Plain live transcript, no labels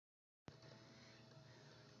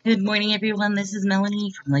Good morning, everyone. This is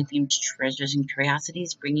Melanie from Lightbeam's Treasures and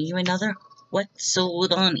Curiosities, bringing you another What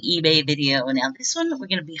Sold on eBay video. Now, this one, we're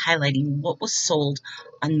going to be highlighting what was sold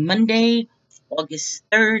on Monday, August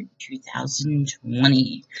 3rd,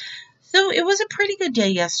 2020. So, it was a pretty good day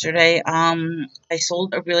yesterday. I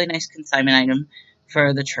sold a really nice consignment item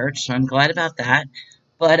for the church, so I'm glad about that.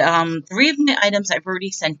 But three of my items I've already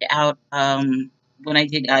sent out when I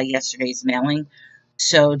did yesterday's mailing.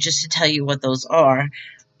 So, just to tell you what those are,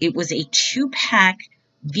 it was a 2-pack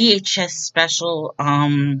VHS special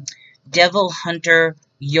Devil Hunter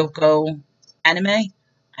Yoko anime.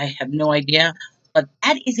 I have no idea, but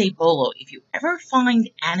that is a bolo. If you ever find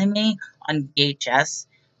anime on VHS,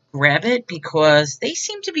 grab it because they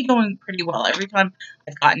seem to be going pretty well. Every time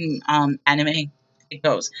I've gotten anime, it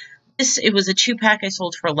goes. It was a 2-pack I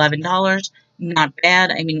sold for $11. Not bad.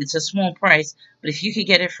 I mean, it's a small price, but if you could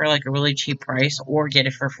get it for like a really cheap price or get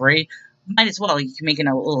it for free, might as well. You can make it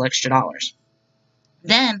a little extra dollars.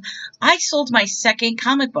 Then I sold my second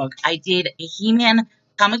comic book. I did a He-Man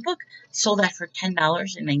comic book. Sold that for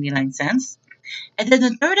 $10.99. And then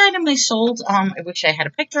the third item I sold, I wish I had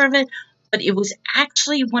a picture of it, but it was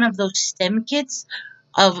actually one of those STEM kits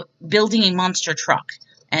of building a monster truck.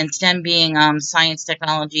 And STEM being science,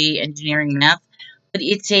 technology, engineering, math. But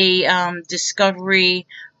it's a Discovery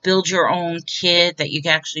build your own kit that you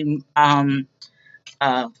can actually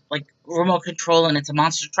like remote control, and it's a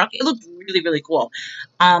monster truck. It looked really, really cool.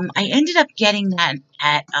 I ended up getting that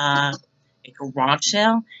at a garage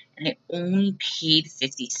sale, and I only paid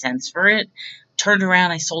 50 cents for it. Turned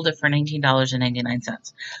around, I sold it for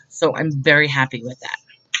 $19.99. So I'm very happy with that.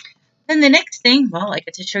 Then the next thing, well, I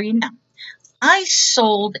get to show you now. I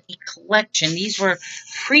sold a collection. These were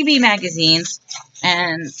freebie magazines,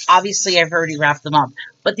 and obviously I've already wrapped them up.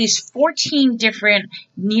 But these 14 different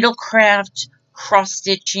needlecraft,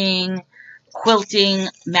 cross-stitching, quilting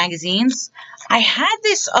magazines. I had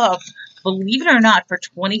this up, believe it or not, for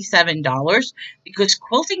 $27 because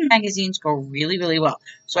quilting magazines go really, really well.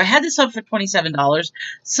 So I had this up for $27.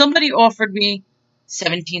 Somebody offered me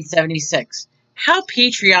 $17.76. How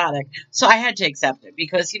patriotic. So I had to accept it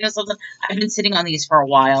because, you know something, I've been sitting on these for a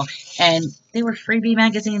while, and they were freebie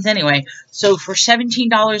magazines anyway. So for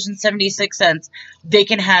 $17.76, they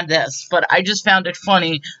can have this. But I just found it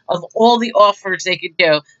funny. Of all the offers they could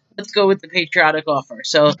do, let's go with the patriotic offer.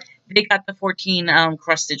 So they got the 14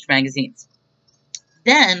 cross-stitch magazines.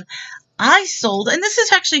 Then I sold, and this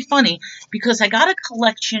is actually funny because I got a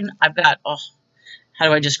collection. I've got, how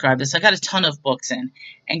do I describe this? I got a ton of books in,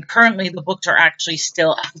 and currently the books are actually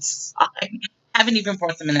still outside. Haven't even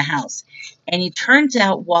brought them in the house. And it turns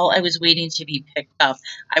out while I was waiting to be picked up,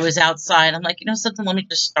 I was outside. I'm like, you know something? Let me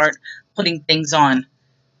just start putting things on.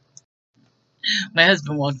 My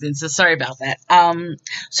husband walked in, so sorry about that.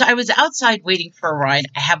 So I was outside waiting for a ride.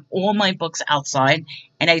 I have all my books outside,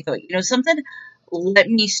 and I thought, you know something? Let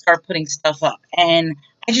me start putting stuff up. And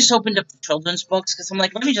I just opened up the children's books because I'm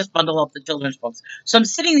like, let me just bundle up the children's books. So I'm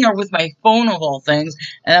sitting there with my phone of all things,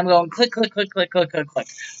 and I'm going click, click, click, click, click, click, click.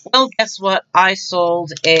 Well, guess what? I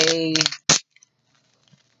sold a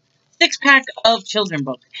 6-pack of children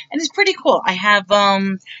books, and it's pretty cool. I have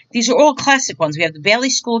these are all classic ones. We have the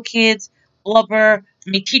Bailey School Kids, Blubber,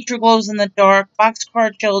 My Teacher Glows in the Dark,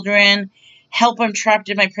 Boxcar Children, Help I'm Trapped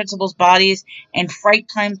in My Principal's Bodies, and Fright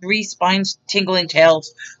Time 3 Spine-Tingling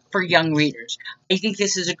Tales for young readers. I think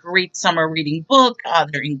this is a great summer reading book.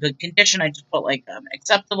 They're in good condition. I just put like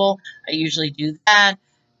acceptable. I usually do that.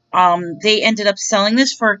 They ended up selling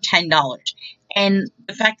this for $10. And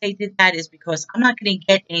the fact they did that is because I'm not going to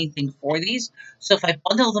get anything for these. So if I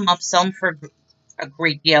bundle them up, sell them for a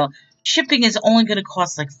great deal, shipping is only going to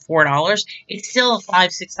cost like $4. It's still a $5,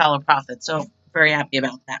 $6 profit. So very happy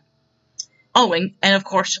about that. Oh, and of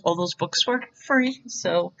course, all those books were free.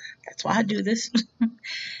 So that's why I do this.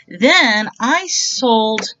 Then I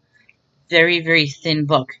sold very, very thin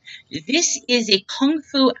book. This is a Kung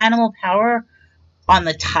Fu Animal Power on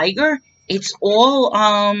the tiger. It's all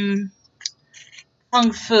Kung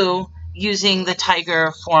Fu using the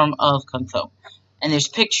tiger form of Kung Fu. And there's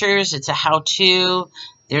pictures. It's a how-to.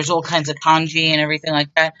 There's all kinds of kanji and everything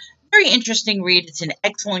like that. Very interesting read. It's in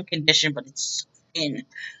excellent condition, but it's thin.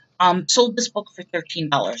 Sold this book for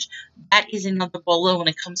 $13. That is another bolo when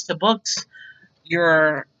it comes to books.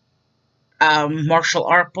 Your martial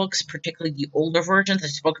art books, particularly the older versions. I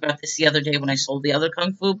spoke about this the other day when I sold the other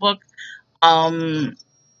Kung Fu book.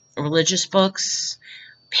 Religious books,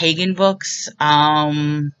 pagan books. Be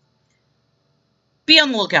on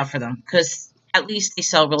the lookout for them because at least they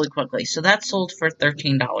sell really quickly. So that sold for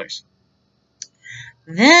 $13.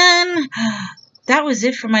 Then that was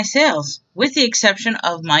it for my sales, with the exception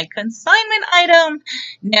of my consignment item.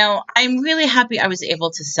 Now, I'm really happy I was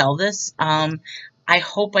able to sell this. I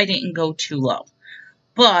hope I didn't go too low.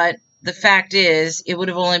 But the fact is, it would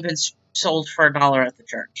have only been sold for $1 at the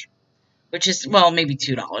church, which is, well, maybe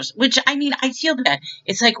 $2. Which, I mean, I feel bad.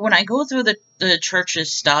 It's like when I go through the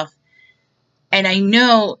church's stuff, and I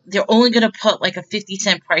know they're only going to put like a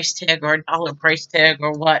 50-cent price tag or a $1 price tag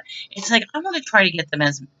or what. It's like, I want to try to get them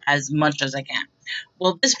as much as I can.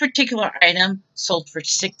 Well, this particular item sold for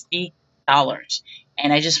 $60.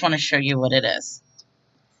 And I just want to show you what it is.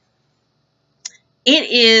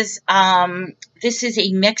 It is, this is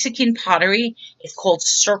a Mexican pottery. It's called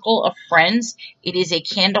Circle of Friends. It is a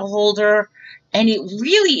candle holder, and it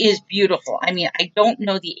really is beautiful. I mean, I don't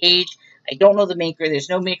know the age. I don't know the maker. There's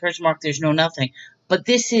no maker's mark. There's no nothing. But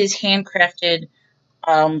this is handcrafted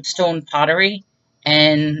stone pottery,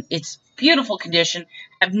 and it's beautiful condition.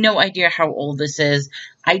 I have no idea how old this is.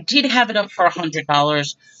 I did have it up for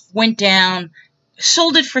 $100. Went down.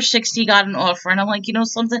 Sold it for $60, got an offer, and I'm like, you know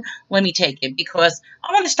something? Let me take it, because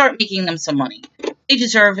I want to start making them some money. They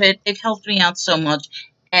deserve it. They've helped me out so much,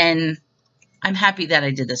 and I'm happy that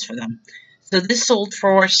I did this for them. So this sold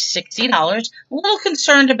for $60. A little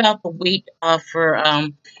concerned about the weight for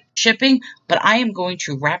shipping, but I am going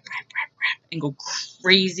to wrap, and go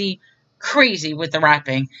crazy with the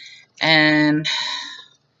wrapping. And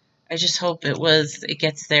I just hope it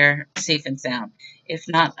gets there safe and sound. If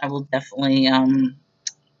not, I will definitely, I'll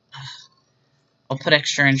put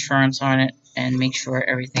extra insurance on it and make sure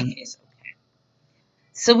everything is okay.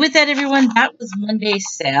 So with that, everyone, that was Monday's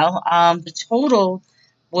sale. The total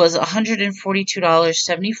was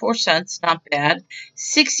 $142.74, not bad.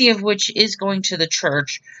 60 of which is going to the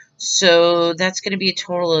church. So that's going to be a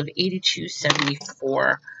total of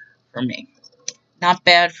 $82.74 for me. Not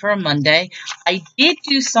bad for a Monday. I did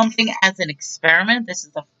do something as an experiment. This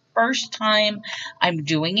is the first time I'm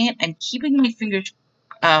doing it. I'm keeping my fingers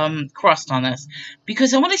crossed on this,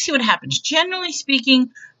 because I want to see what happens. Generally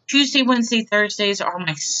speaking, Tuesday, Wednesday, Thursdays are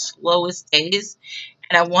my slowest days,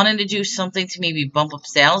 and I wanted to do something to maybe bump up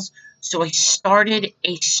sales. So I started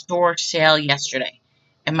a store sale yesterday,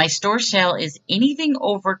 and my store sale is anything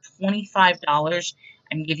over $25.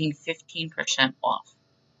 I'm giving 15% off.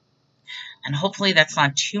 And hopefully that's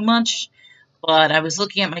not too much, but I was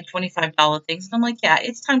looking at my $25 things, and I'm like, yeah,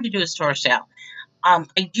 it's time to do a store sale.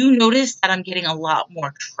 I do notice that I'm getting a lot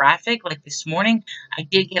more traffic. Like this morning, I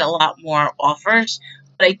did get a lot more offers,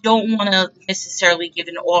 but I don't want to necessarily give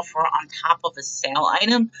an offer on top of a sale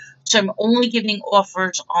item. So I'm only giving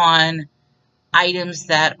offers on items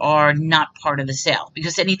that are not part of the sale,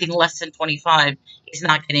 because anything less than 25 is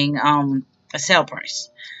not getting a sale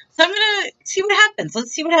price. So I'm going to see what happens.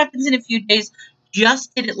 Let's see what happens in a few days.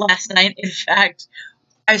 Just did it last night. In fact,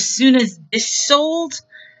 as soon as this sold,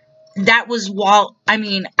 that was while,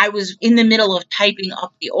 I was in the middle of typing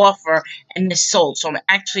up the offer, and this sold. So I'm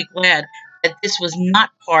actually glad that this was not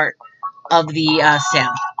part of the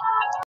sale.